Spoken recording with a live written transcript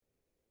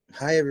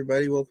Hi,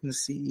 everybody. Welcome to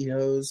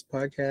CEO's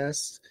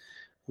podcast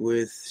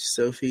with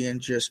Sophie and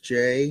Just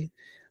Jay.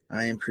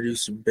 I am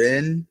producer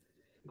Ben,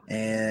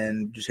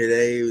 and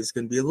today is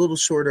going to be a little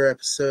shorter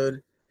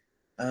episode.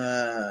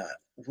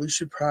 We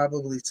should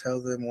probably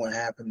tell them what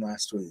happened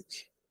last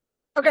week.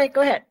 Okay,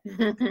 go ahead.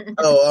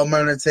 Oh, I'm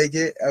going to take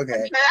it?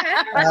 Okay.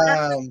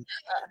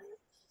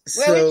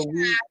 So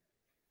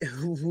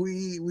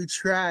we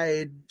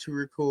tried to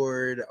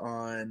record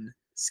on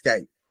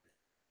Skype,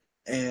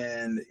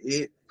 and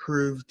it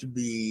proved to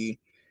be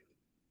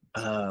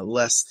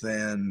less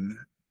than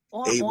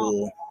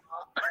able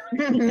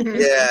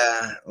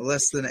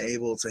less than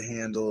able to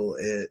handle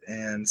it.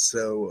 And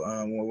so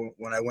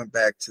when I went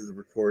back to the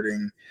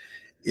recording,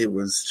 it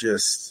was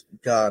just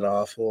god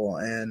awful.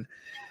 And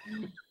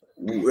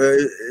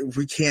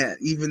we can't,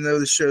 even though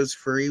the show's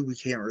free, we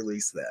can't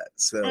release that.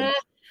 So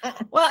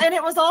well, and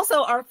it was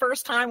also our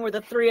first time where the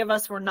three of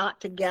us were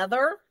not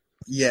together.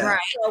 Yeah. Right.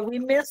 So we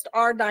missed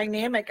our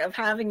dynamic of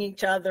having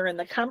each other and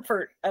the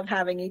comfort of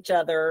having each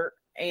other.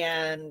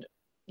 And,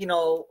 you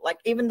know, like,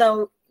 even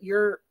though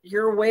you're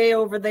way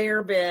over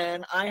there,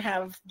 Ben, I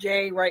have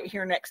Jay right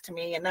here next to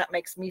me, and that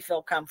makes me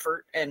feel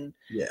comfort. And,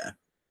 yeah,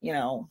 you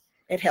know,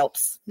 it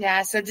helps.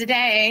 Yeah. So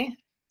today,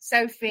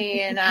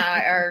 Sophie and I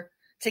are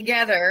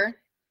together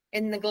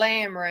in the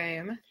glam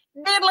room.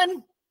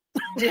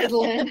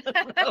 Diddling.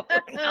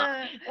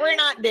 We're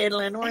not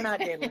diddling.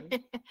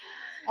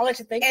 I'll let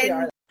you think we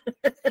are.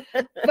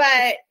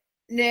 But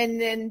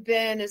then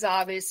Ben is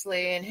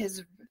obviously in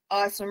his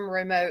awesome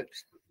remote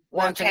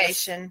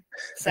location.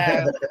 So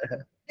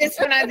this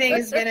one I think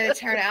is going to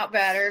turn out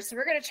better. So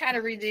we're going to try to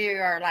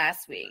redo our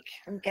last week.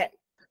 Okay.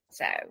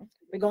 So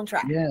we're going to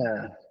try.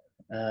 Yeah.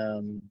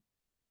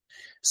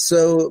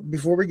 So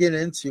before we get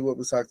into what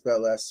we talked about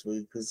last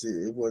week, because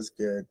it was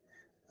good,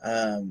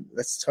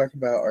 let's talk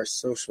about our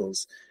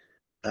socials.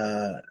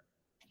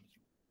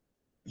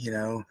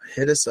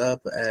 Hit us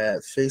up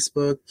at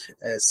Facebook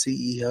at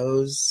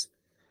CEOs.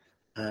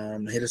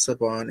 Hit us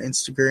up on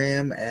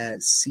Instagram at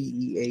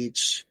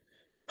CEH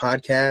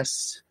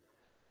Podcast,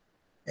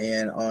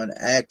 and on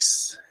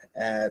X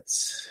at,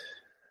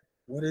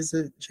 what is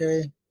it,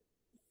 Jay?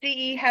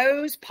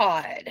 CEOs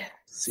Pod.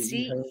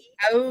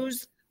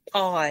 CEOs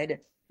Pod.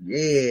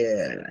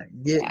 Yeah.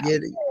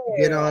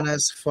 Get on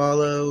us,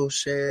 follow,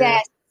 share.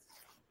 Yes.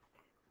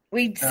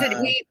 We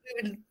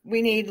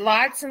need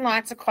lots and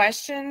lots of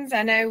questions.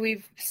 I know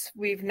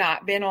we've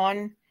not been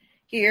on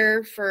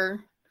here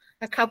for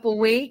a couple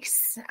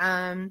weeks.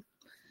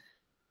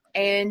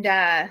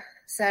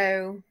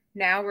 So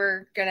now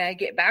we're gonna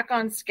get back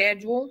on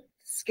schedule,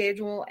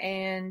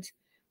 and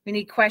we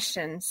need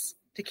questions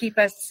to keep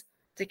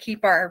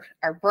our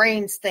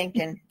brains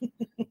thinking.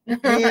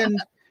 And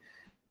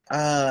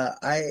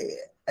I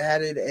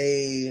added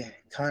a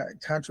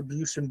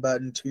contribution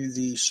button to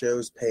the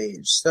show's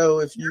page. So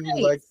if you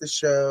like the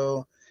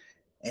show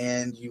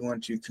and you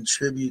want to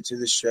contribute to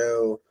the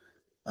show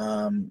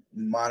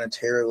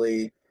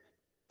monetarily,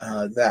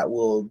 that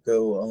will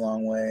go a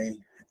long way.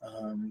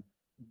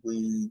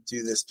 We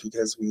do this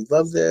because we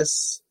love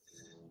this,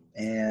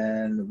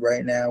 and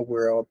right now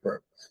we're all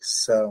broke.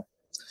 So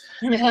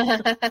no,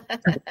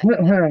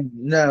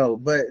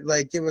 but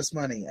like, give us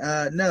money.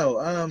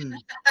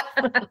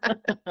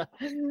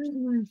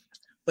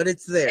 But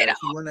it's there if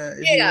you wanna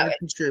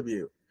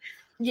contribute.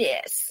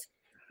 Yes.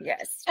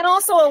 And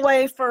also a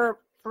way for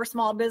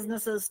small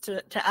businesses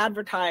to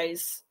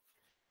advertise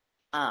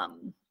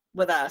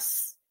with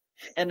us.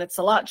 And it's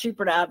a lot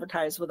cheaper to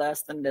advertise with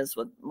us than it is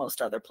with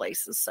most other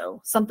places.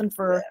 So something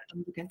for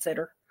them to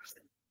consider.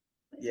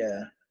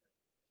 Yeah.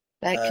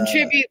 But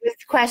contribute with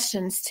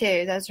questions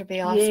too. Those would be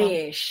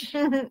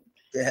awesome.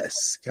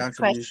 Yes,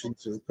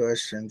 contributions with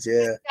questions.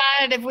 Yeah.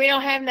 If we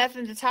don't have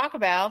nothing to talk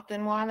about,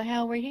 then why the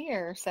hell we're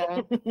here?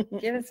 So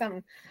give us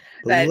something.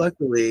 But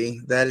luckily,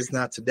 that is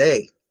not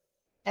today.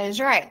 That is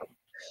right.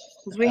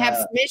 Because we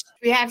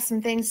have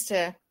some things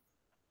to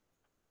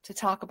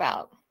talk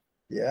about.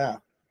 Yeah.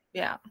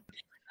 Yeah.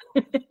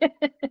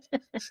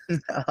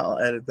 I'll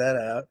edit that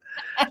out.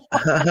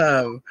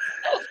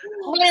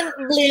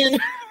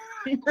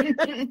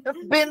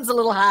 Ben's a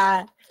little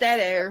high. That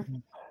air.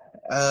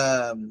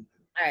 All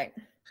right.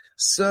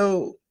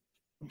 So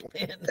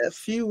a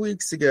few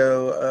weeks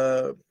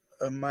ago,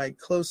 my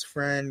close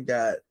friend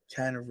got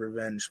kind of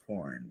revenge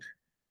porned.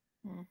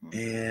 Mm-hmm.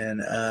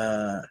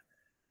 And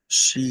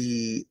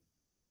she,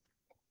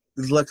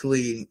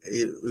 luckily,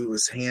 it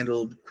was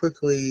handled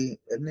quickly.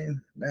 I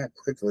mean, not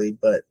quickly,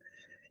 but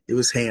it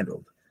was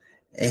handled.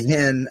 And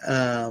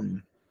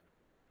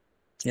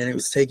it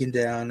was taken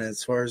down.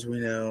 As far as we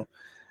know,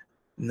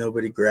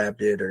 nobody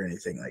grabbed it or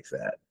anything like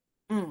that.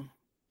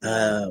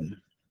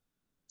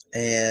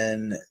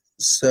 And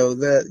so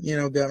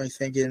that, got me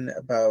thinking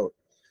about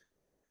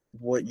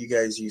what you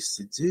guys used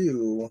to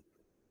do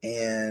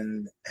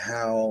and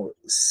how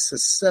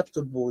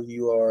susceptible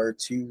you are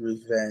to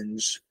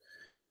revenge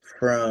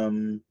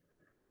from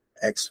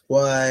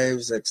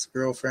ex-wives,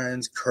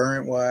 ex-girlfriends,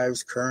 current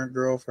wives, current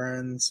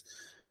girlfriends.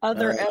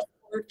 Other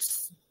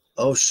escorts.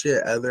 Oh,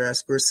 shit, other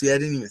escorts. See, I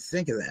didn't even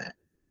think of that.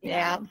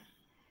 Yeah.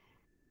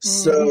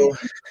 So,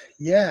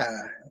 yeah.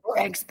 Or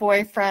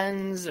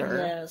ex-boyfriends or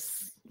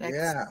Yes.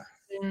 Yeah.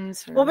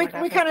 Well, we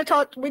kind of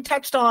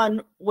touched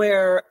on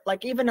where,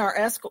 like, even our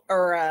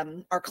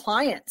our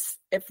clients,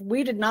 if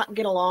we did not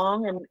get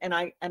along, and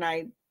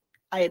I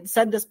had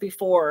said this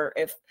before,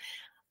 if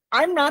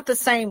I'm not the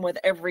same with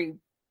every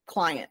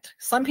client.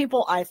 Some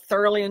people I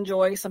thoroughly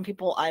enjoy, some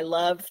people I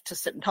love to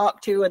sit and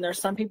talk to, and there's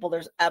some people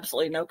there's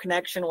absolutely no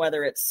connection,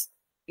 whether it's,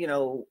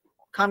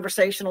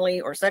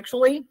 conversationally or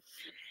sexually.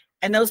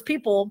 And those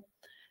people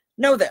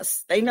know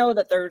this. They know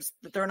that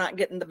they're not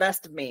getting the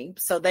best of me.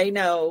 So they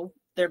know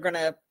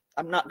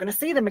I'm not gonna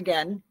see them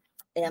again.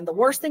 And the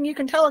worst thing you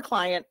can tell a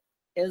client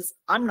is,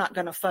 I'm not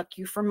gonna fuck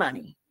you for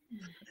money.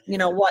 You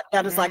know what?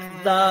 That is like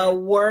the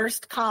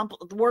worst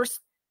the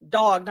worst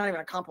dog, not even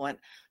a compliment,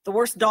 the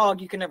worst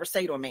dog you can ever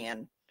say to a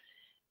man.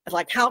 It's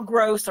like, how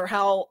gross or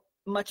how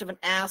much of an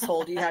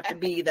asshole do you have to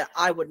be that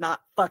I would not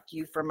fuck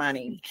you for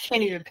money? You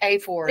can't even pay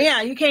for it.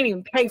 Yeah, you can't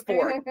even pay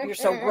for it. You're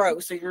so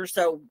gross, or you're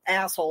so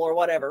asshole, or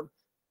whatever.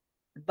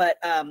 But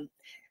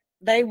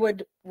they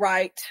would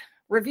write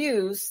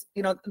reviews,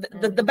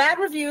 the bad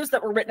reviews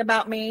that were written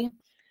about me,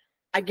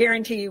 I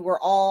guarantee you were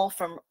all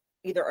from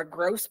either a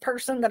gross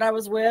person that I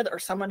was with, or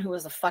someone who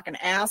was a fucking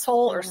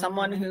asshole, or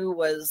someone who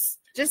was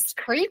just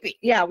creepy.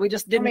 Yeah, we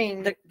just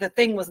didn't, the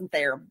thing wasn't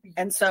there.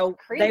 And so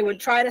they would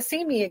try to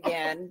see me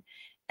again.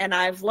 And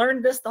I've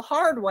learned this the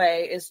hard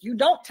way, is you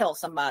don't tell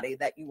somebody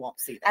that you won't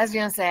see them. I was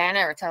going to say, I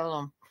never told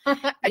them.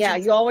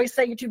 You always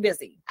say you're too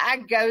busy. I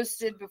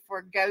ghosted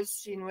before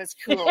ghosting was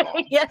cool.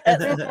 Yes.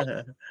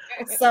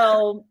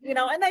 So,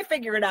 and they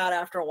figure it out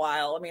after a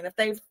while. I mean, if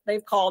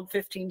they've called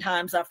 15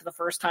 times after the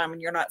first time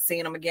and you're not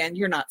seeing them again,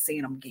 you're not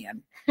seeing them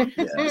again.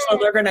 Yeah. So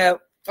they're going to.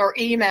 Or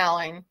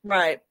emailing.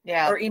 Right.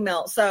 Yeah. Or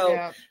email.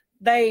 So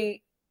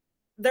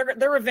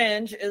their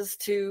revenge is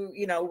to,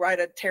 write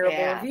a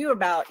terrible review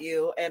about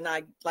you. And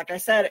like I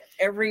said,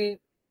 every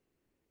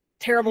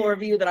terrible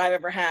review that I've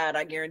ever had,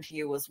 I guarantee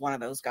you, was one of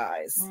those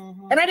guys.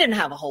 Mm-hmm. And I didn't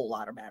have a whole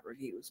lot of bad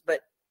reviews,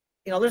 but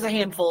there's a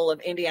handful of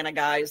Indiana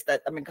guys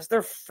that, because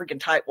they're freaking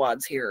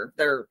tightwads here.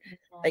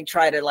 They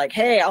try to, like,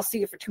 hey, I'll see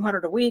you for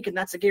 $200 a week, and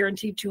that's a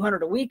guaranteed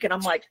 $200 a week. And I'm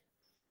like,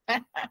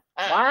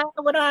 why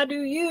would I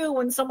do you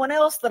when someone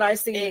else that I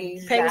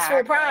see pays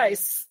full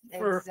price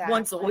for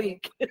once a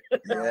week?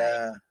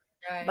 Yeah.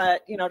 Right.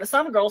 But to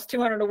some girls,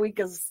 $200 a week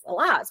is a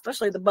lot,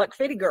 especially the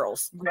buck-50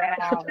 girls.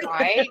 Yeah,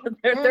 right.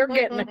 they're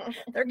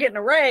getting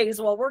a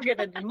raise while we're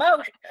getting a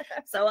demotion.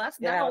 So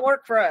that's not gonna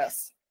work for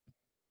us.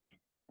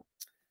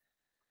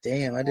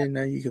 Damn, I didn't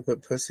know you could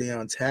put pussy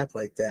on tap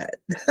like that.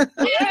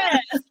 Yes.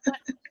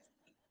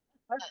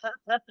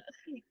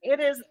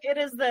 It is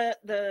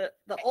the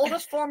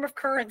oldest form of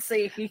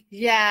currency.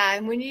 Yeah,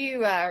 and when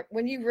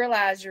you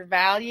realize your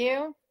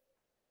value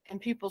and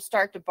people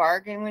start to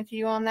bargain with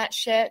you on that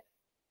shit,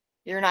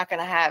 you're not going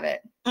to have it.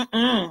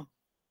 Mm-mm.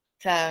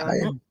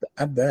 So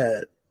I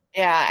bet.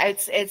 Yeah,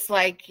 it's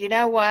like, you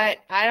know what?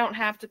 I don't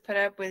have to put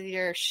up with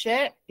your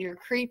shit, your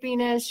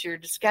creepiness, your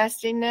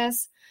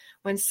disgustingness.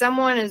 When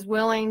someone is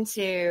willing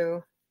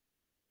to,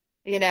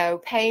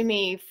 pay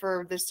me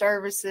for the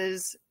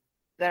services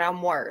that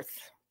I'm worth.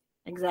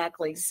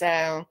 Exactly. So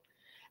that's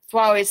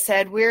why I always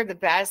said we're the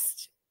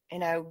best,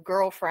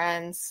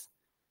 girlfriends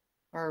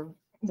or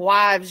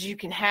wives you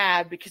can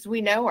have, because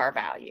we know our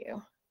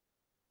value.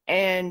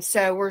 And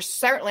so we're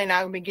certainly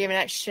not going to be giving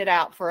that shit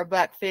out for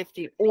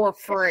 $1.50 or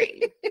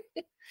free.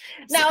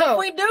 Now, if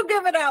we do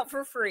give it out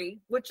for free,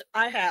 which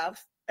I have,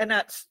 and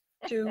that's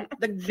to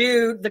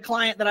the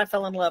client that I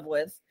fell in love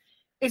with,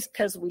 it's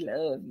because we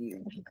love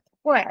you.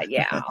 Well,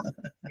 yeah.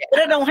 But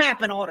it don't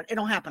happen a lot. It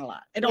don't happen a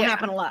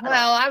lot.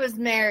 Well, I was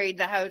married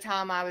the whole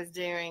time I was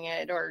doing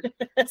it, or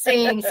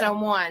seeing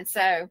someone.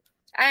 So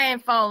I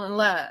ain't falling in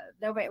love.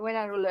 Nobody went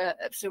out of love.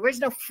 So there's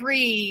no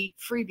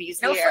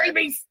freebies No here.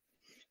 freebies.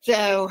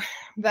 So,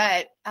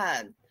 but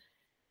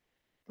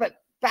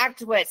back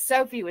to what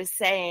Sophie was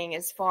saying,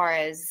 as far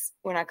as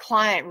when a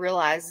client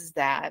realizes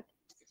that,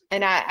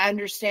 and I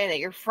understand that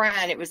your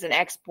friend, it was an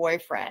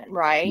ex-boyfriend,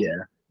 right?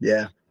 Yeah.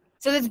 Yeah.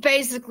 So it's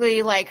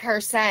basically like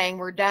her saying,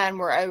 we're done,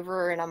 we're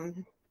over,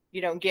 and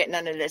you don't get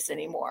none of this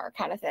anymore,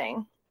 kind of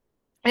thing.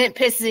 And it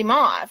pisses him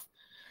off.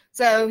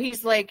 So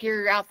he's like,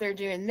 you're out there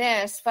doing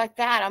this, fuck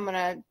that, I'm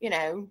going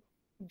to,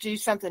 do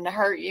something to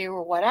hurt you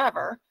or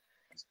whatever.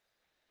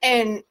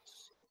 And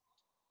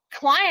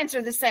clients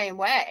are the same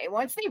way.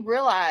 Once they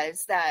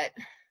realize that,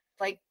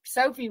 like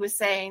Sophie was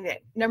saying,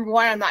 that number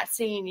one, I'm not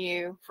seeing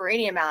you for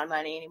any amount of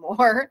money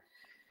anymore.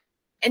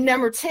 And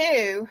number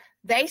two,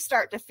 they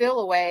start to feel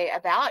a way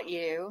about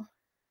you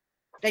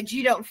that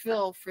you don't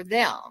feel for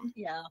them.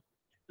 Yeah.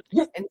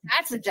 And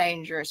that's a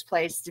dangerous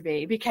place to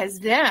be, because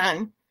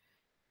then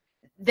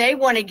they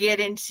want to get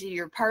into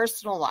your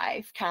personal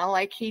life, kind of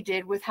like he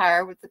did with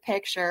her with the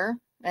picture.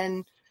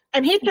 And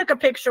he took a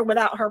picture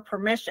without her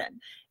permission.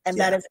 And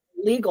that is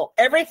illegal.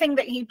 Everything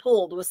that he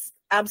pulled was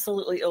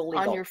absolutely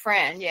illegal. On your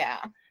friend, yeah.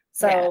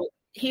 So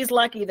he's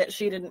lucky that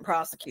she didn't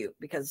prosecute,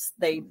 because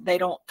they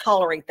don't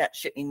tolerate that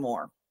shit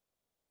anymore.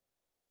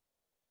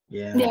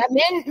 Yeah. Yeah,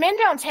 men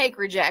don't take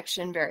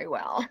rejection very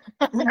well.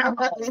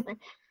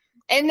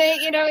 And they,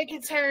 it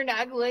can turn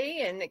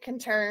ugly, and it can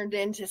turn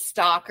into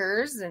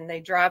stalkers, and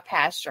they drive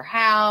past your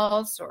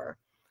house, or,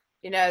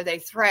 they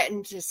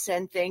threaten to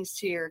send things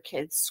to your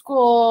kid's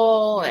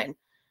school, and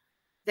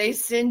they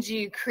send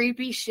you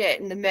creepy shit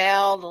in the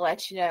mail to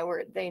let you know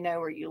where they know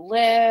where you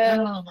live.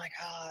 Oh my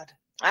God.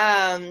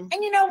 And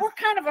we're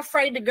kind of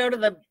afraid to go to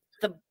the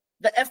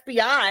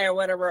FBI or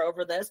whatever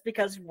over this,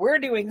 because we're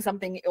doing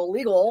something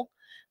illegal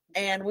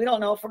and we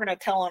don't know if we're going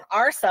to tell on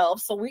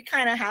ourselves. So we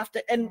kind of have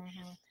to, and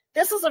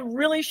this is a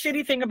really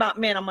shitty thing about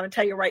men, I'm going to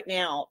tell you right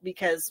now,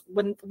 because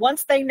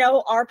once they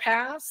know our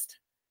past,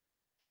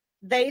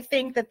 they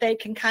think that they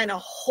can kind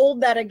of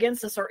hold that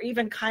against us, or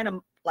even kind of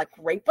like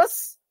rape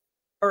us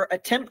or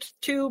attempt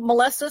to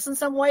molest us in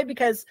some way,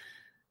 because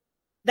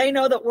they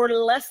know that we're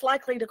less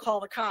likely to call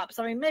the cops.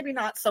 I mean, maybe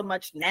not so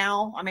much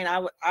now. I mean,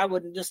 I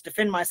wouldn't just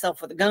defend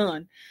myself with a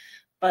gun,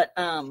 but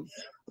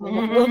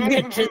we'll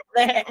get to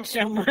that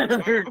some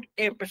other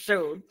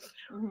episode.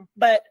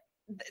 But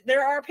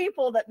there are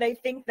people that they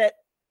think that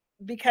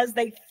because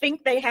they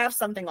think they have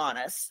something on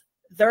us,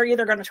 they're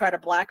either going to try to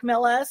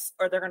blackmail us,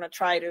 or they're going to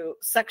try to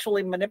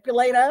sexually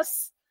manipulate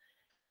us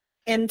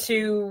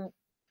into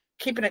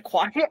keeping it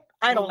quiet.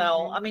 I don't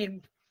know. I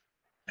mean,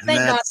 thank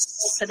God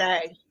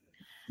today.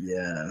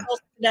 Yeah.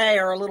 Today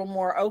are a little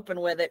more open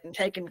with it and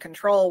taking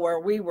control, where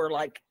we were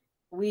like,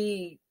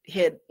 we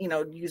had,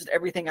 used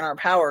everything in our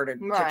power to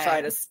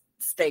try to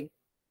stay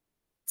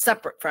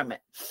separate from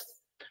it.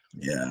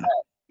 Yeah.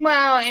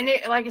 Well, and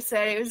like I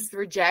said, it was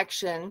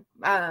rejection,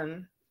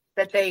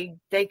 that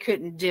they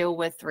couldn't deal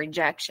with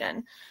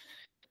rejection.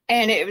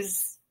 And it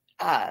was,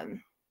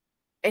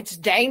 it's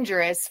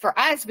dangerous for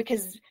us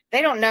because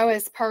they don't know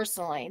us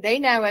personally. They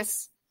know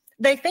us.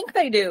 They think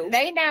they do.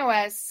 They know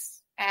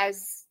us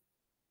as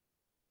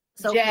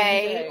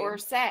Jay or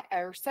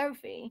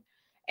Sophie.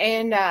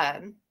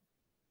 And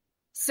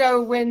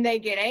so when they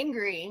get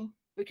angry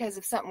because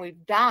of something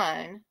we've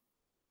done,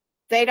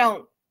 they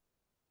don't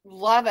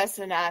love us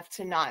enough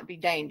to not be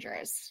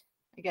dangerous,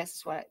 I guess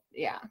is what,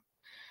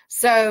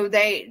 So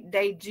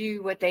they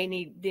do what they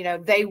need.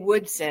 They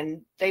would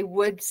send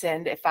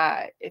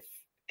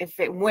if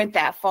it went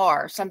that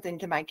far, something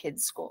to my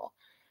kid's school.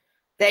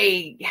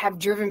 They have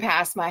driven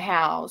past my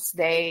house.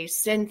 They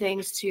send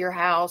things to your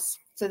house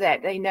so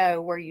that they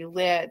know where you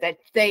live, that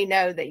they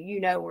know that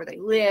you know where they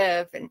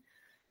live. And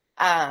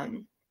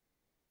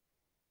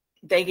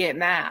they get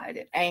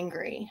mad,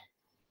 angry.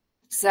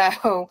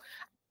 So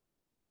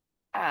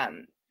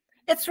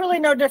it's really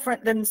no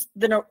different than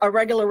a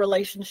regular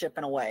relationship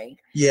in a way.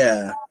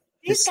 Yeah,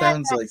 it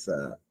sounds like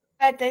that.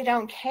 But they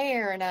don't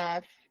care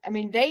enough. I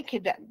mean, they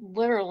could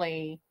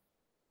literally,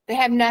 they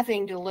have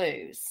nothing to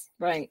lose.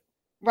 Right.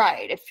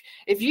 Right.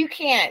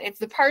 If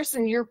the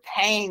person you're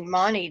paying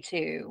money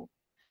to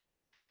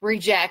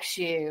rejects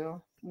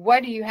you,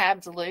 what do you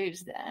have to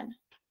lose then?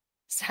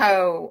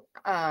 So,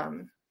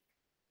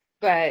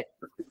 but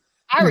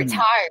I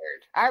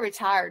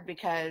retired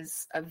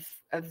because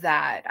of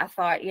that. I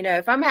thought,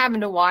 if I'm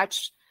having to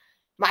watch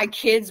my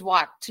kids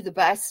walk to the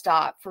bus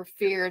stop for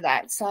fear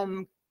that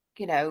some,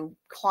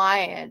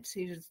 client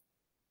who's,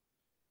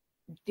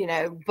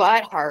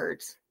 butt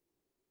hurt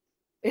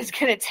is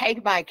going to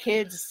take my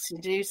kids to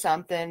do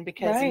something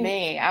because of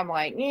me, I'm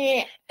like,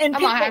 and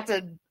I'm going to have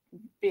to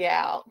be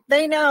out.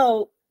 They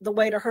know the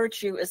way to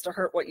hurt you is to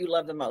hurt what you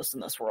love the most in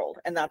this world.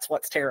 And that's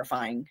what's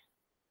terrifying.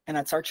 And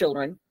that's our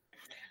children.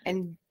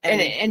 And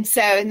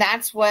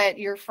that's what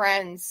your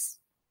friend's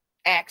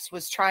ex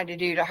was trying to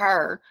do to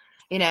her.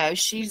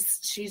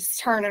 She's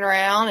turning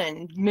around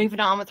and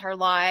moving on with her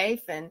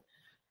life and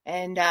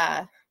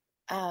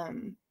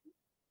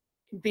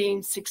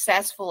being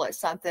successful at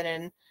something.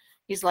 And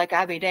he's like,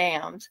 I'll be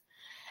damned.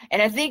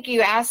 And I think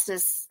you asked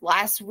us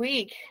last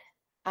week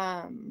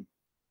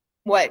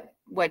what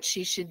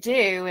she should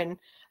do. And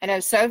I know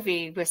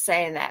Sophie was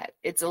saying that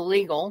it's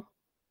illegal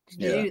to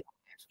do that.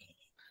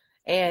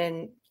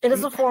 And it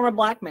is a form of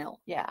blackmail.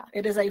 Yeah.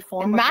 It is a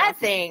form and of my blackmail.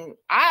 thing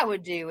I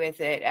would do with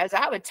it is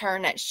I would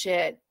turn that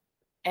shit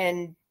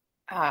and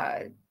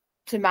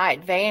to my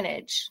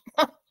advantage.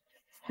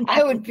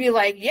 I would be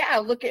like, yeah,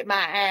 look at my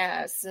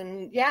ass,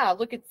 and yeah,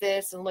 look at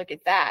this and look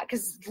at that.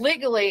 Because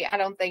legally, I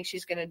don't think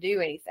she's going to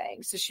do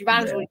anything. So she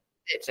might as well use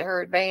it to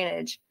her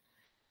advantage.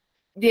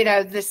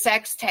 The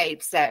sex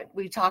tapes that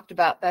we talked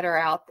about that are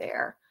out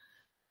there.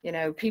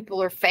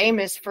 People are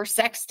famous for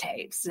sex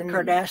tapes. And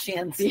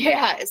Kardashians.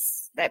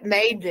 Yes, that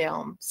made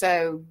them.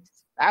 So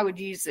I would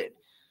use it.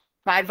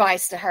 My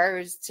advice to her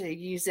is to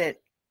use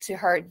it to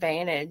her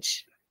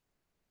advantage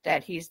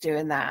that he's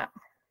doing that.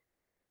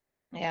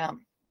 Yeah.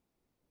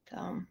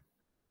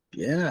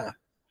 Yeah.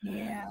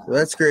 Yeah. Well,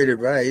 that's great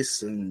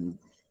advice, and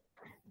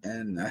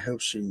I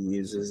hope she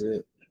uses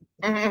it.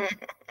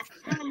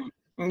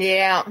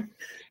 Yeah.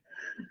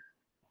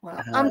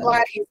 Well, I'm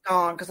glad he's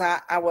gone because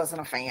I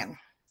wasn't a fan.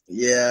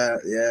 Yeah.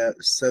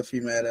 Sophie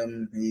met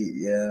him.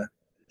 He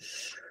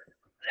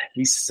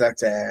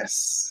sucked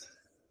ass.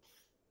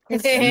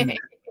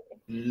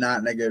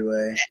 Not in a good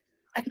way.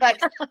 A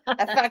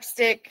fuck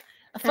stick.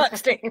 A fuck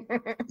stick.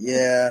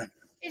 Yeah.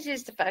 He's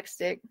just a fuck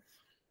stick.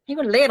 He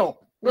was little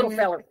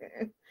feller.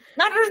 There's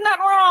nothing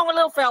wrong with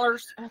little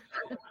fellers.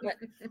 But,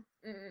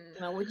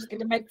 we just get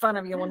to make fun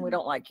of you when we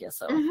don't like you.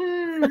 So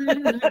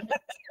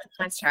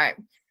that's right.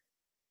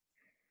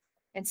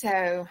 And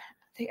so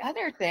the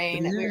other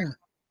thing that we were talking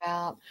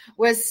about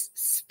was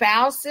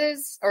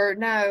spouses, or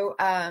no,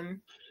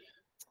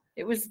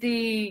 it was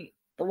the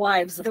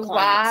wives of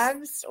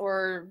wives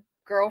or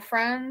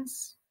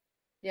girlfriends.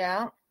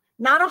 Yeah.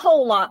 Not a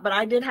whole lot, but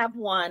I did have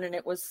one, and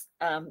it was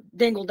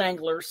Dingle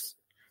Dangler's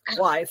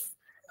wife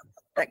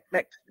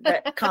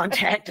that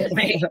contacted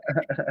me.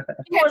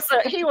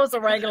 He was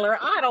a regular.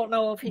 I don't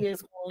know if he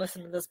is going to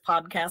listen to this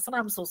podcast, and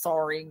I'm so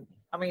sorry.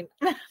 I mean,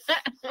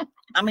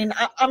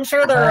 I'm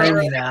sure there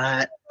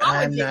are.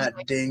 I'm not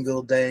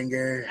Dingle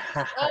Danger.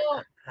 Not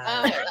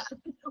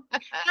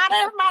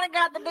everybody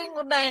got the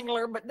Dingle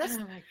Dangler, but this. Oh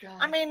my God.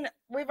 I mean,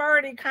 we've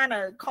already kind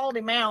of called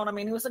him out. I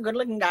mean, he was a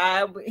good-looking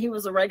guy. He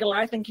was a regular.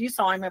 I think you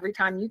saw him every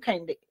time you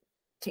came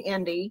to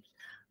Indy.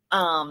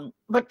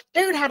 But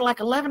dude had like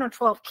 11 or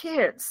 12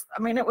 kids.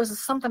 I mean, it was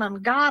something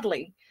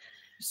ungodly.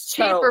 It's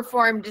cheaper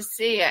for him to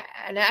see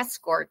an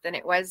escort than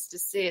it was to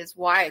see his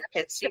wife,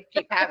 because she'd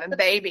keep having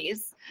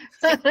babies.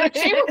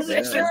 She was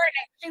sure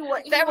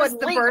that was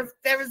the birth.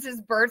 That was his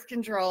birth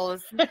control,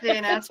 is to see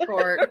an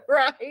escort.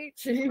 Right?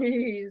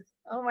 Jeez.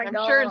 Oh my God.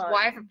 I'm sure his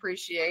wife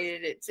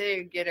appreciated it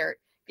too. Get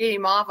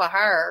him off of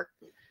her.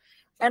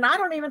 And I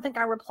don't even think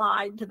I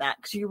replied to that,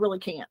 because you really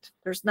can't.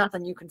 There's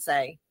nothing you can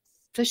say.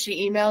 So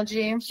she emailed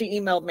you? She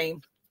emailed me.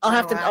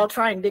 I'll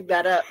try and dig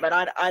that up, but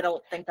I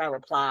don't think I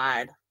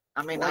replied.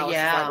 I mean, I was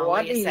like,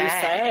 what do you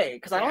say?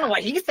 Because I don't know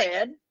what he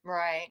said.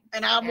 Right.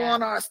 And I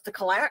want us to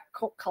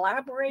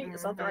collaborate.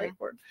 Is that the right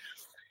word?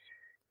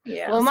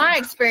 Yeah. Well, my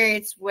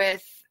experience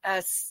with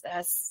a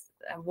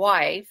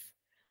wife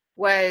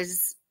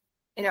was,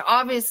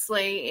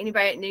 obviously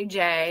anybody that knew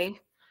Jay,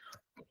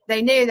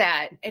 they knew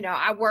that,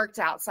 I worked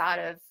outside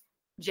of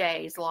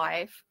Jay's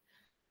life.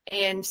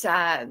 And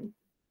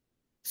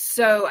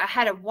so I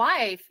had a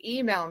wife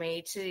email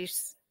me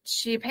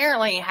she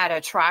apparently had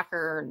a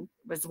tracker and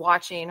was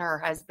watching her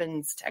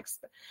husband's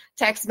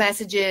text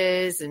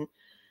messages, and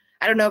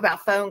I don't know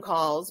about phone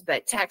calls,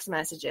 but text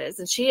messages.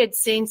 And she had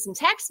seen some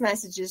text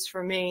messages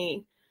from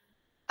me.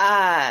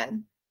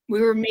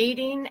 We were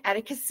meeting at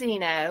a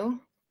casino,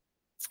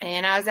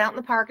 and I was out in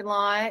the parking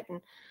lot,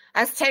 and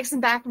I was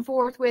texting back and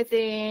forth with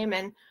him,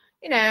 and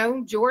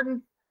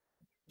Jordan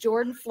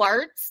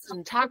flirts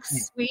and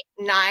talks sweet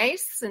and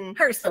nice, and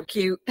her so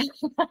cute.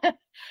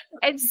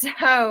 And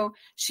so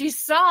she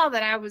saw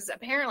that I was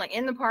apparently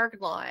in the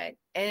parking lot,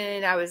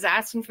 and I was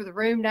asking for the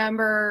room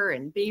number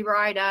and be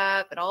right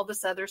up and all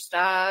this other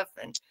stuff.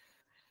 And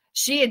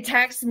she had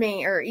texted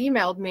me or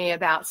emailed me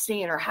about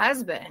seeing her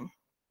husband.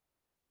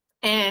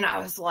 And I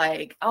was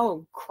like,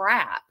 oh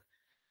crap.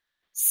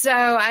 So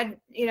I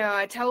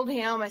told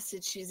him, I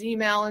said, she's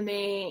emailing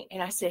me.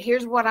 And I said,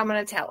 here's what I'm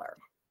going to tell her.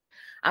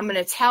 I'm going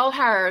to tell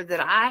her that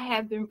I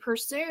have been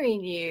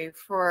pursuing you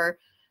for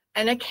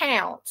an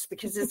account,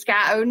 because this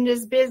guy owned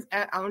his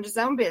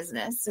own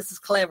business. This is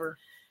clever.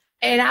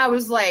 And I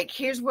was like,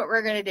 here's what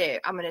we're going to do.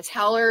 I'm going to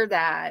tell her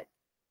that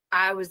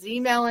I was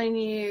emailing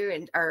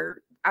you,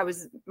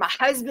 my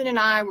husband and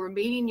I were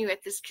meeting you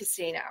at this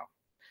casino.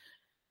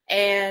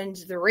 And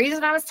the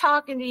reason I was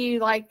talking to you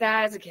like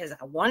that is because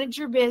I wanted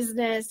your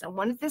business. I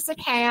wanted this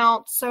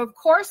account. So of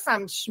course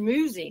I'm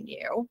schmoozing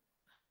you.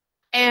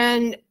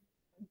 And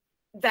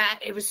that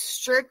it was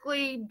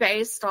strictly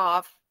based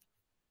off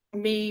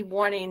me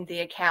wanting the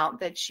account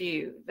that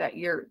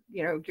your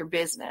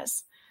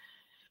business.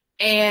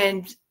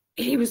 And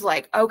he was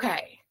like,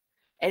 okay.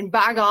 And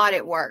by God,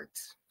 it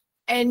worked.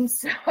 And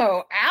so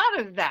out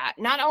of that,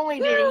 not only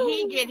did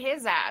he get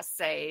his ass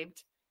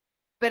saved,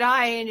 but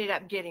I ended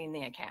up getting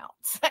the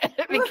accounts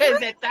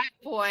because at that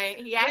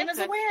point he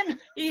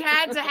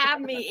had to have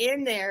me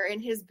in there in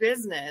his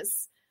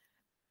business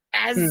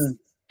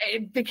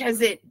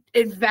because it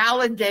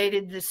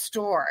validated the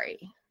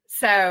story.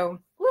 So,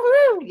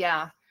 woohoo,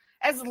 yeah.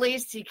 As the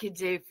least he could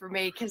do for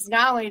me, because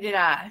not only did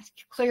I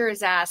clear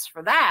his ass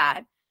for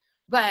that,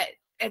 but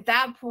at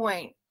that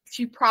point,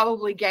 she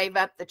probably gave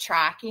up the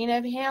tracking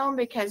of him,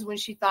 because when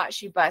she thought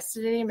she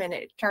busted him and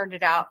it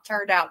turned out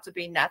to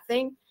be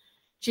nothing,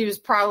 she was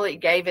probably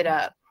gave it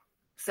up.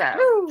 So,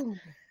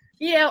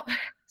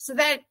 so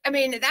that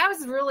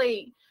was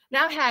really,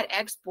 now I've had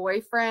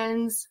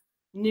ex-boyfriends,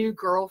 new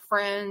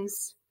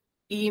girlfriends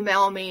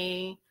email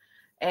me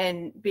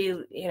and be,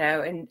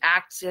 and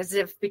act as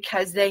if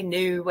because they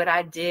knew what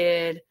I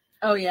did.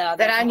 Oh yeah.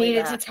 That I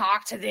needed to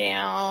talk to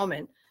them.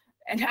 And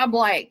I'm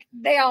like,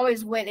 they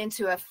always went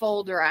into a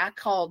folder I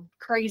called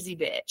crazy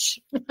bitch.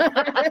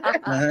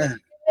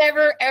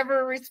 Never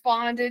ever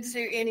responded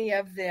to any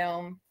of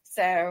them.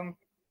 So,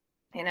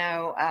 but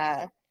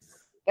I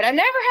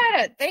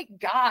never thank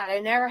God, I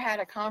never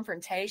had a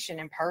confrontation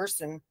in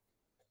person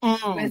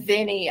with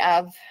any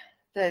of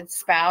the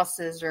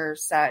spouses or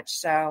such.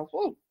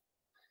 So,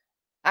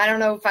 I don't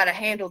know if I'd have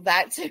handled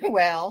that too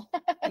well.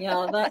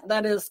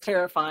 That is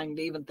terrifying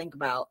to even think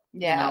about.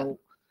 Yeah.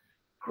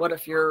 What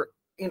if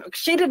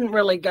she didn't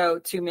really go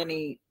too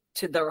many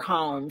to their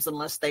homes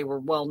unless they were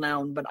well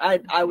known, but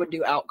I would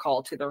do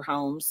outcall to their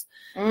homes.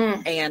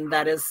 And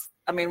that is,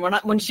 I mean,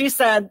 when she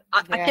said,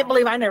 I can't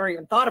believe I never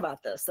even thought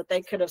about this, that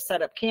they could have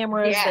set up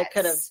cameras. Yes. They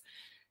could have,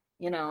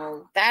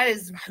 that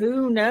is,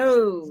 who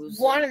knows?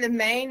 One of the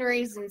main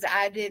reasons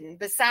I didn't,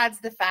 besides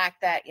the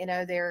fact that,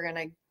 they were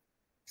going to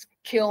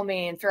kill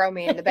me and throw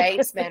me in the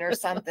basement or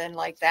something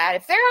like that.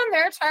 If they're on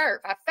their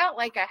turf, I felt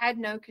like I had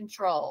no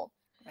control.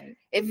 Right.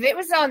 If it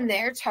was on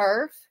their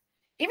turf,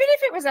 even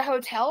if it was a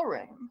hotel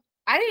room,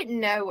 I didn't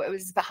know it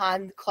was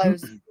behind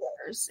closed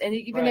doors, and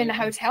even in the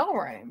hotel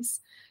rooms.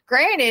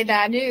 Granted,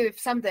 I knew if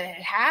something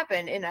had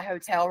happened in a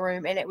hotel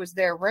room and it was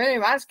their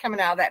room, I was coming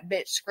out of that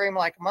bitch screaming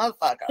like a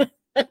motherfucker.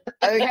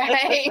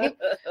 Okay?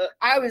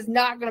 I was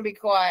not going to be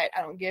quiet.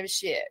 I don't give a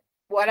shit.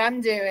 What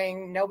I'm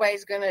doing,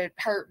 nobody's going to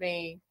hurt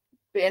me,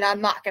 and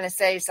I'm not going to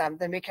say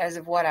something because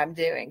of what I'm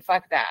doing.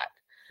 Fuck that.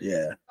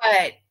 Yeah.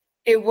 But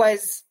it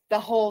was the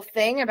whole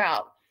thing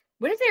about,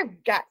 what if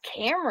they've got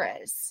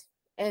cameras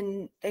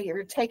and they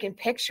were taking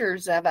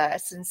pictures of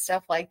us and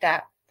stuff like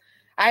that?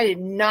 I did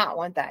not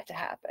want that to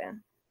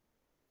happen.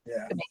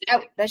 Yeah. I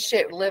mean, that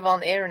shit would live on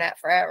the internet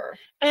forever.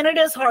 And it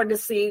is hard to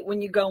see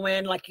when you go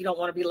in, like, you don't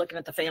want to be looking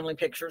at the family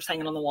pictures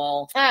hanging on the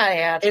wall. Oh,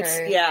 yeah. True.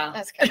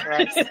 That's kind of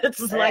gross.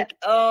 It's like,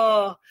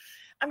 oh,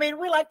 I mean,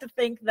 we like to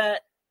think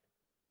that,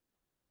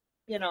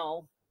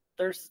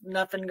 there's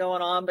nothing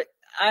going on, but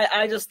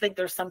I just think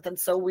there's something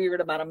so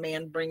weird about a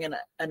man bringing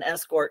an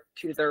escort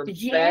to their bed.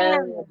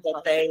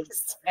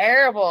 It's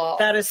terrible.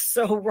 That is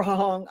so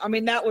wrong. I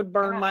mean, that would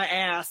burn my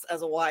ass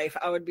as a wife.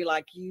 I would be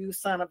like, you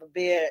son of a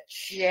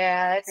bitch.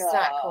 Yeah, it's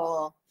not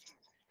cool.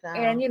 So.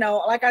 And,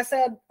 like I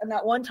said, and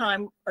that one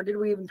time, or did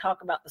we even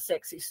talk about the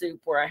sexy soup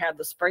where I had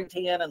the spray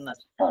tan and the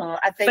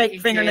I think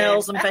fake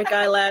fingernails and fake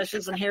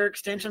eyelashes and hair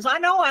extensions? I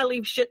know I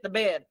leave shit in the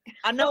bed.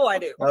 I know I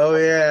do. Oh,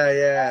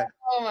 yeah.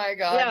 Oh, my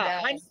God. Yeah,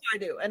 no. I know I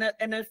do.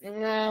 And if,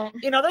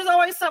 there's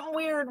always something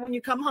weird when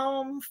you come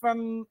home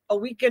from a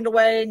weekend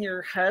away and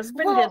your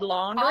husband did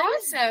laundry.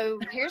 Also,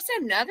 here's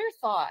another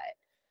thought.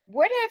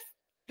 What if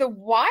the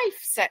wife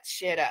sets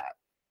shit up?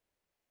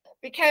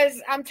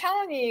 Because I'm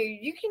telling you,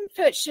 you can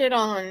put shit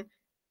on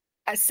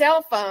a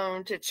cell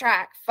phone to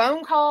track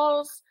phone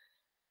calls,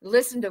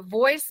 listen to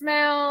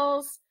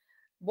voicemails,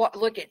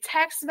 look at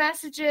text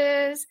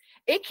messages.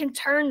 It can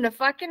turn the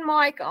fucking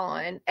mic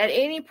on at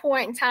any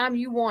point in time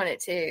you want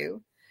it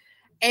to.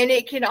 And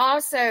it can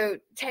also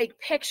take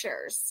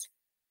pictures.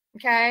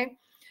 Okay?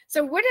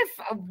 So what if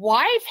a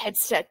wife had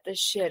set this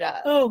shit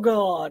up? Oh,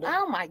 God.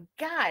 Oh, my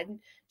God.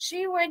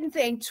 She wouldn't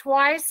think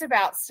twice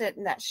about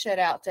sending that shit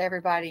out to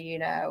everybody,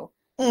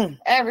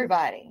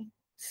 everybody.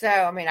 So,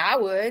 I mean, I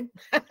would.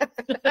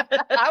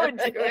 I would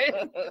do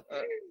it.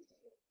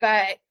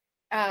 But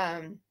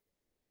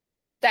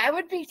that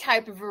would be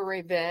type of a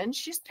revenge.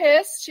 She's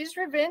pissed. She's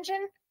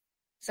revenging.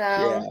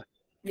 So,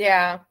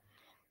 yeah.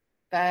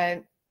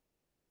 But,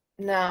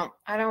 no,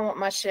 I don't want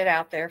my shit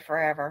out there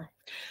forever.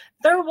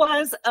 There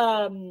was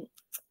a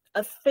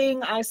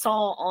thing I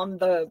saw on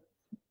the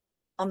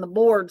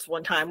boards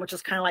one time, which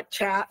is kind of like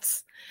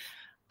chats.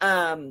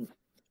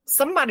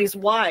 Somebody's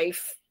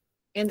wife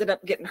ended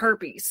up getting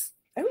herpes.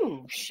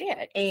 Oh,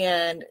 shit.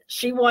 And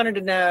she wanted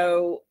to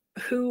know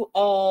who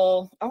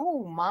all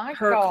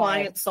her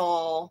clients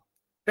saw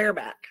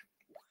bareback.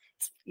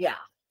 Yeah.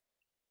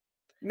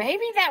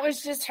 Maybe that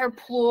was just her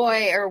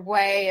ploy or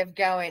way of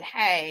going,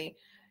 hey,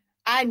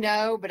 I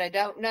know, but I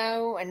don't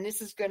know. And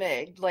this is going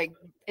to,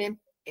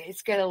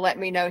 it's going to let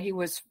me know he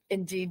was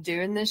indeed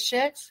doing this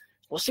shit.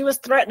 Well, she was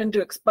threatening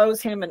to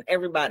expose him and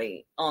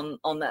everybody on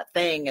that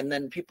thing. And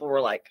then people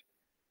were like,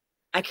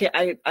 I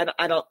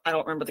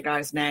don't remember the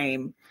guy's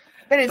name.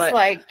 But it's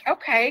like,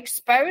 okay,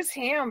 expose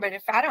him. But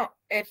if I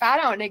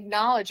don't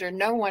acknowledge or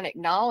no one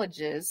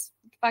acknowledges,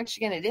 what the fuck's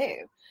she going to do?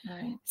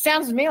 Right.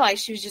 Sounds to me like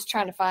she was just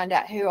trying to find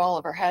out who all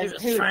of her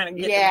husbands. Who trying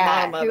to get to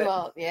the bottom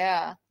of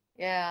it.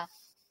 Yeah.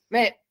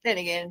 But then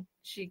again,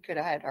 she could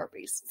have had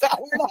herpes. So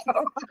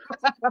no.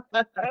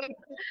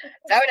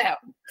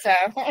 So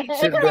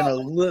should have been a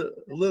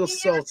little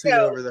salty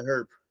over the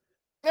herp.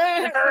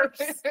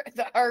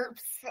 The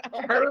herps.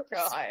 Oh,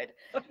 God.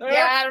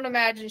 Yeah, I don't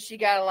imagine she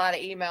got a lot of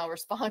email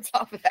response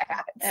off of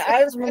that.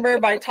 I just remember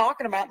everybody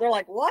talking about it. They're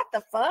like, what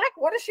the fuck?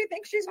 What does she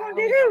think she's going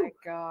to do? Oh, my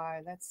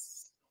God.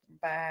 That's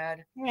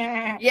bad.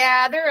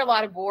 Yeah, there are a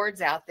lot of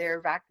boards out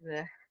there back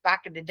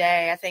in the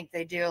day. I think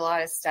they do a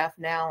lot of stuff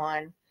now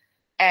on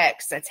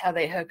X. That's how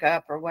they hook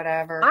up or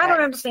whatever. I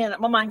don't understand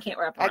that. My mind can't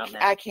wrap around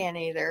that. I can't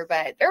either.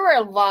 But there were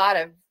a lot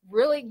of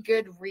really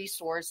good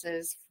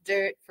resources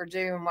for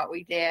doing what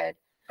we did.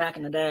 Back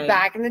in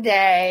the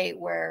day,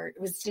 where it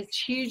was just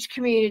huge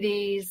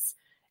communities.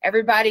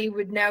 Everybody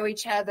would know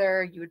each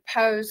other. You would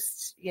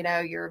post,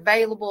 you're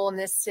available in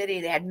this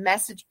city. They had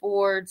message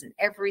boards in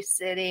every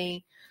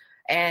city.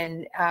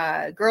 And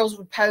girls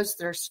would post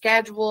their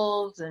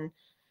schedules, and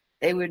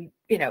they would,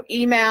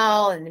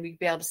 email, and we'd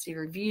be able to see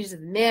reviews of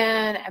the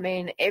men. I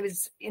mean, it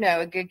was,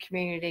 a good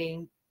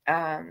community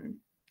to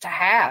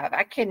have.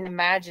 I couldn't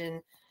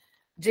imagine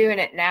doing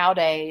it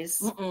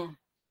nowadays,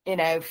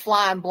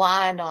 flying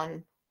blind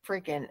on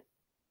freaking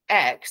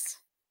X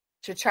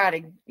to try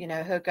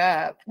to, hook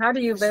up. How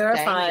do you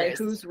verify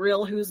who's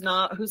real, who's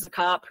not, who's the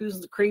cop, who's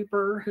the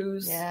creeper,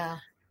 who's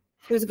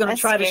going to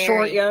try to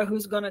short you,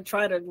 who's going to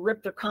try to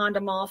rip their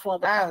condom off while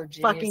they're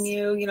fucking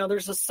you?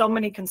 There's just so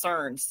many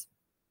concerns.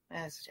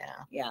 There's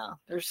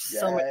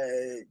so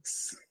many.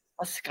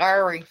 That's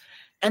scary.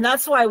 And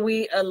that's why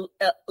we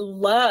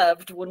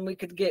loved when we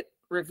could get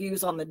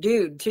reviews on the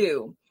dude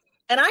too.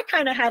 And I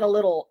kind of had a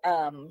little,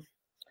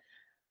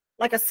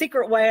 like a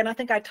secret way. And I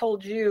think I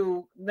told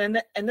you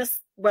then, and this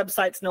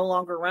website's no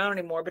longer around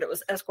anymore, but it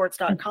was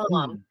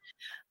escorts.com.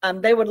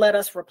 They would let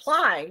us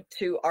reply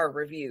to our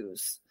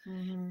reviews.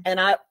 Mm-hmm. And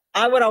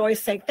I would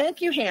always say,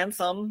 thank you,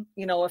 handsome,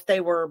 if they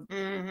were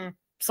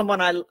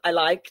someone I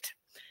liked.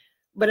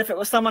 But if it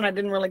was someone I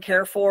didn't really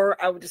care for,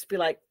 I would just be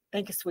like,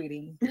 thank you,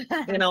 sweetie.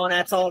 And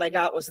that's all I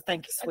got was a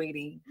thank you,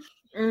 sweetie.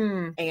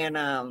 And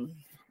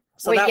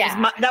so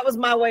that was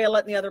my way of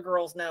letting the other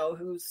girls know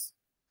who's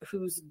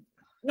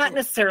not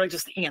necessarily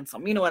just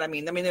handsome. You know what I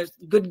mean? I mean, there's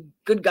good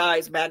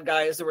guys, bad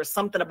guys. There was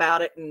something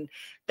about it, and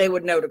they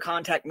would know to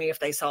contact me if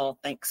they saw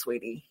thanks,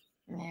 sweetie.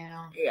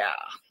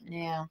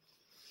 Yeah.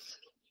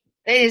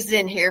 They just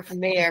didn't hear from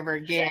me ever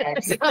again.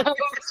 What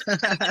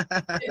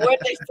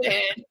they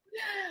said.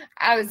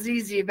 I was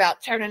easy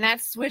about turning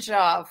that switch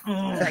off.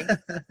 Like,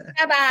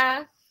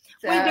 bye-bye.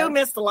 So, we do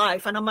miss the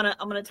life, and I'm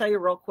gonna tell you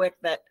real quick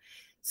that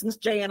since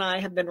Jay and I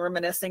have been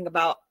reminiscing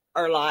about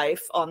our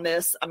life on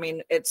this, I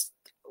mean,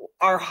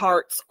 our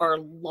hearts are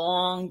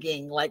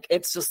longing. Like,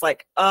 it's just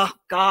like, oh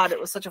God, it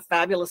was such a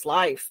fabulous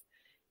life.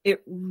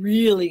 It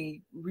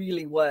really,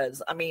 really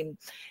was. I mean,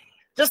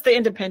 just the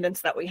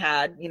independence that we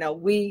had,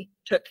 we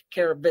took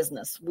care of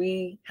business.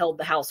 We held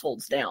the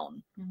households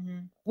down.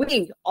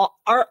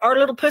 Our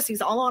little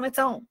pussy's all on its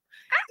own.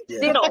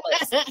 Did all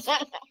this.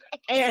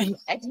 And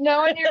it's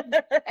knowing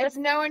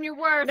your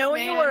worth.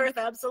 Knowing your worth,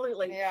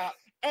 absolutely. Yeah.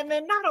 And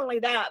then not only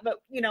that, but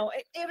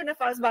even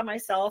if I was by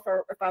myself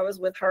or if I was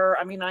with her,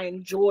 I mean, I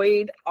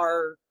enjoyed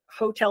our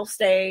hotel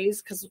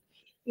stays because,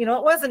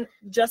 it wasn't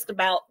just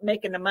about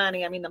making the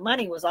money. I mean, the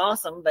money was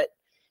awesome, but,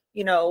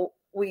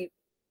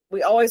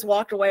 we always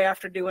walked away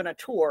after doing a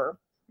tour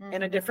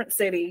in a different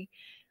city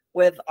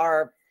with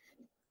our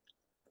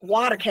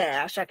wad of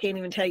cash. I can't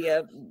even tell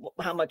you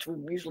how much we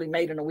usually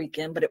made in a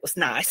weekend, but it was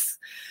nice.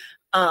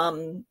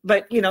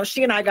 But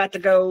she and I got to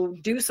go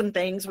do some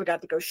things. We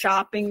got to go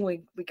shopping.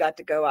 We got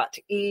to go out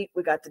to eat.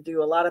 We got to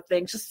do a lot of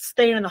things. Just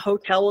staying in the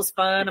hotel was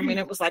fun. I mean,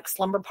 it was like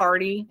slumber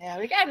party. Yeah,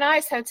 we got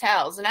nice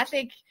hotels, and I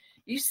think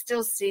you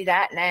still see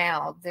that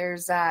now.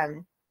 There's a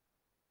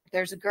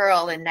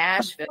girl in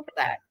Nashville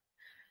that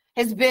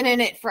has been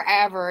in it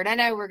forever. And I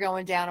know we're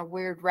going down a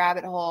weird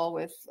rabbit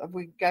hole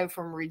we go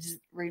from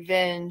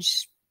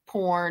revenge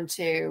porn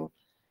to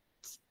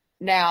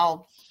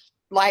now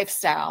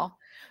lifestyle.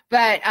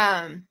 But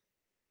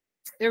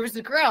there was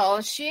a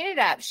girl,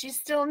 she's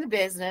still in the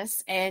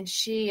business, and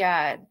she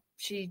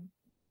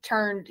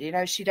turned,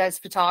 she does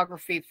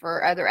photography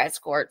for other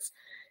escorts.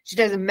 She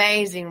does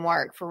amazing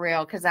work, for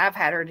real, because I've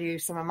had her do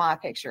some of my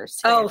pictures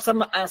too. Oh,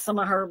 some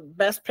of her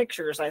best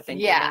pictures, I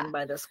think, were done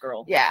by this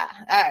girl. Yeah,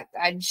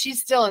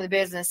 she's still in the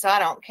business, so I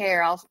don't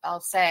care.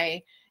 I'll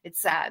say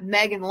it's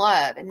Megan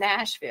Love in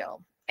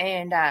Nashville,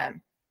 and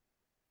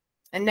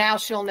now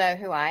she'll know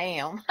who I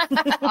am.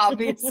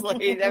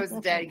 Obviously, that was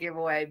a dead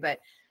giveaway, but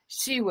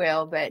she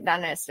will, but not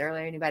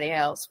necessarily anybody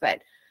else.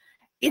 But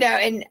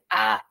and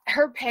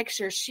her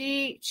picture,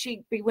 she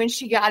when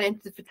she got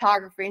into the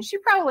photography, and she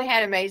probably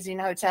had amazing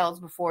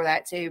hotels before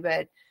that too,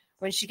 but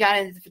when she got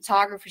into the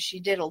photography, she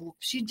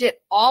did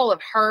all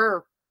of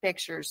her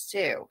pictures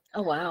too.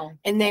 Oh wow.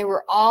 And they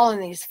were all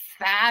in these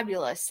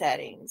fabulous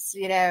settings,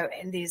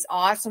 in these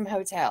awesome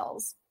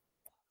hotels.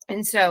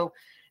 And so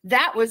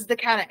that was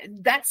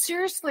that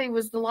seriously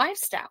was the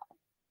lifestyle.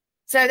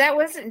 So that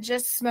wasn't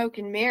just smoke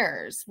and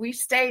mirrors. We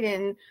stayed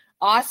in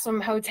awesome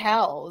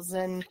hotels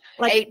and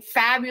ate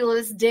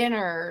fabulous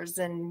dinners,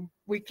 and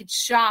we could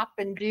shop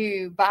and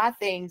buy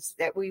things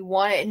that we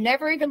wanted and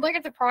never even look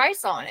at the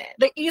price on it.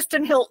 The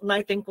Easton Hilton,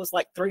 I think, was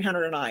like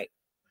 $300 a night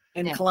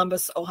in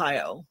Columbus,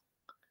 Ohio.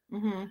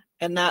 Mm-hmm.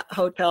 And that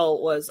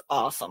hotel was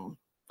awesome.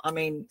 I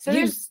mean, so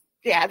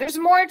there's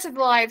more to the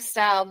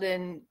lifestyle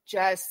than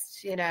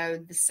just,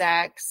 the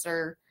sex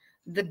or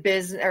the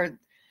business or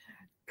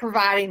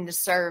providing the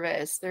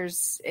service.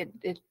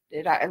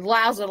 It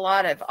allows a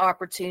lot of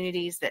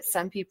opportunities that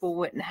some people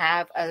wouldn't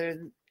have other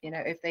than,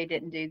 if they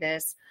didn't do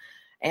this.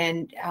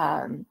 And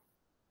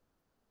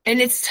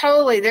it's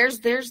totally, there's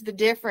the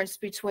difference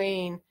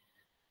between,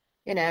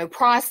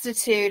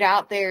 prostitute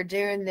out there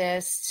doing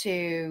this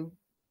to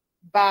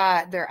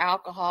buy their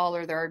alcohol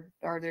or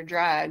their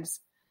drugs,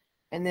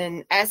 and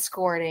then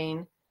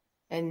escorting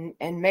and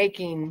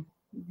making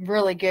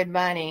really good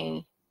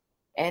money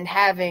and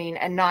having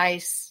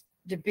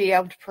to be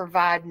able to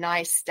provide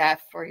nice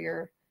stuff for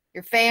your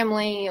your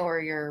family or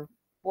your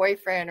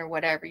boyfriend or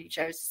whatever you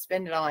chose to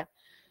spend it on,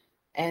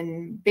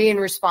 and being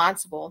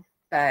responsible.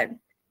 But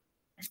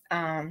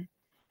so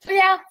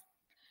yeah,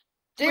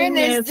 doing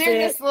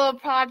this little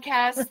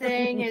podcast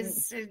thing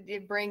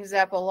it brings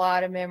up a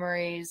lot of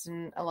memories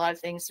and a lot of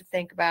things to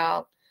think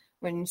about,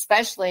 when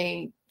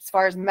especially as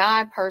far as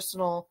my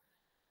personal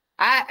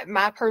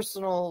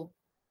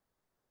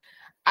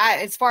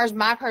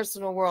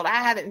world,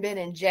 I haven't been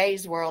in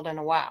Jay's world in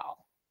a while.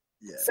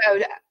 Yeah. So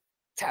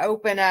to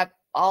open up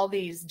all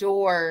these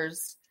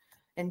doors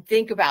and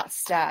think about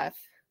stuff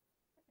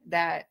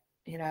that,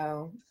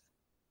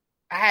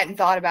 I hadn't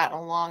thought about in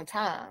a long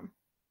time.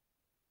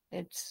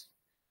 It's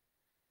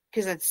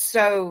because it's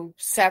so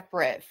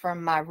separate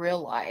from my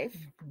real life.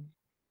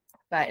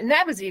 And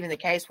that was even the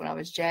case when I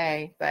was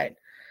Jay, but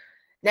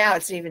now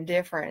it's even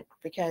different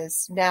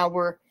because now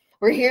we're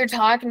here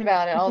talking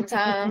about it all the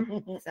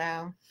time.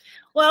 So,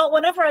 well,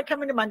 whenever I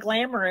come into my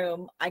glam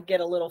room, I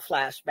get a little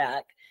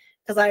flashback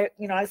because I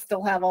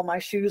still have all my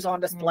shoes on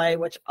display,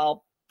 which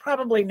I'll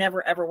probably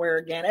never ever wear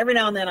again. Every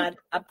now and then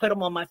I put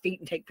them on my feet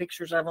and take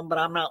pictures of them, but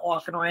I'm not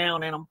walking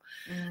around in them.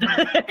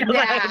 Yeah,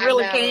 I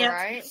really know, can't.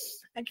 Right?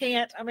 I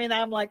can't. I mean,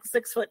 I'm like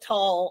 6 foot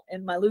tall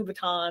in my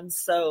Louboutins,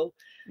 so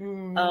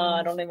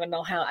I don't even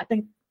know how. I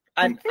think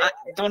I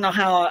don't know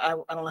how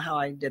I don't know how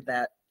I did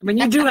that. I mean,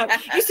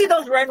 you see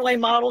those runway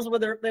models where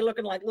they're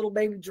looking like little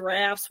baby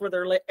giraffes where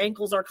their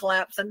ankles are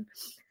collapsing.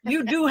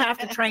 You do have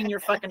to train your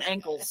fucking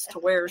ankles to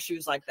wear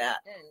shoes like that.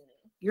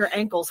 Your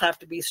ankles have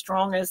to be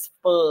strong as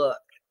fuck.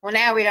 Well,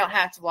 now we don't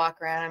have to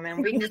walk around. I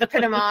mean, we can just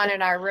put them on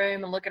in our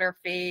room and look at our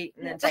feet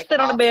and then just sit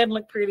on a bed and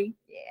look pretty.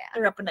 Yeah.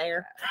 They're up in the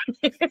air.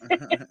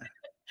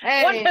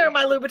 Hey. One pair of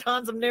my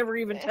Louboutins have never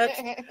even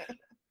touched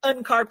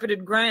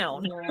uncarpeted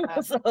ground.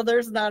 Yeah. So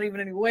there's not even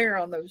any wear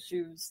on those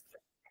shoes.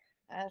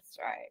 That's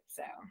right.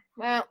 So,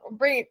 well, we'll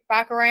bring it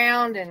back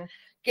around and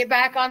get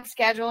back on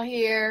schedule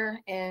here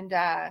and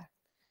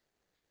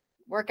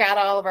work out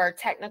all of our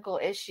technical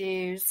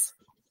issues.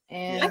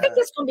 And I think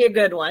this will be a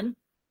good one.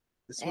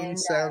 This one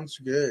sounds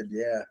good.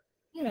 Yeah.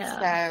 Yeah.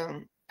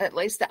 So at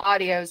least the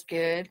audio's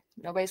good.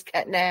 Nobody's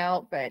cutting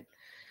out, but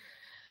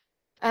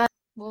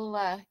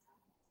we'll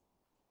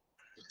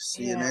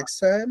see you next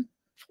time.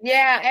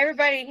 Yeah,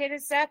 everybody hit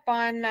us up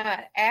on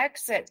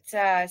X at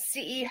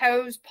CE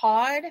Hose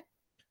Pod,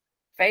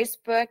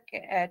 Facebook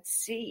at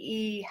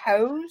CE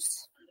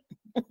Hose,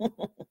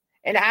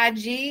 and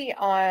IG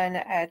on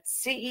at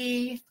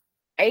CEH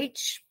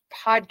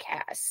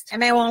Podcast.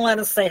 And they won't let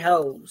us say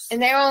hose. And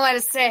they won't let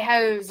us say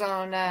hose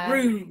on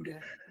rude.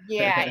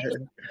 Yeah,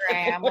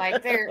 Instagram.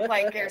 like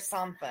there's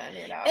something,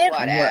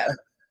 whatever.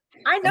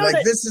 I know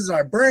that this is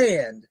our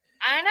brand.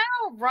 I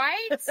know,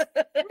 right?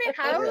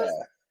 Hose. Yeah.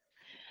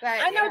 But,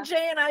 I know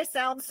Jay and I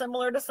sound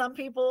similar to some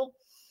people,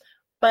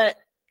 but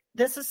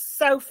this is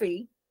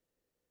Sophie.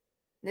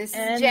 This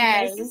is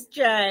Jay. This is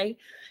Jay.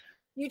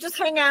 You just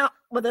hang out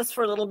with us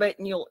for a little bit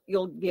and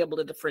you'll be able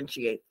to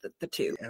differentiate the two.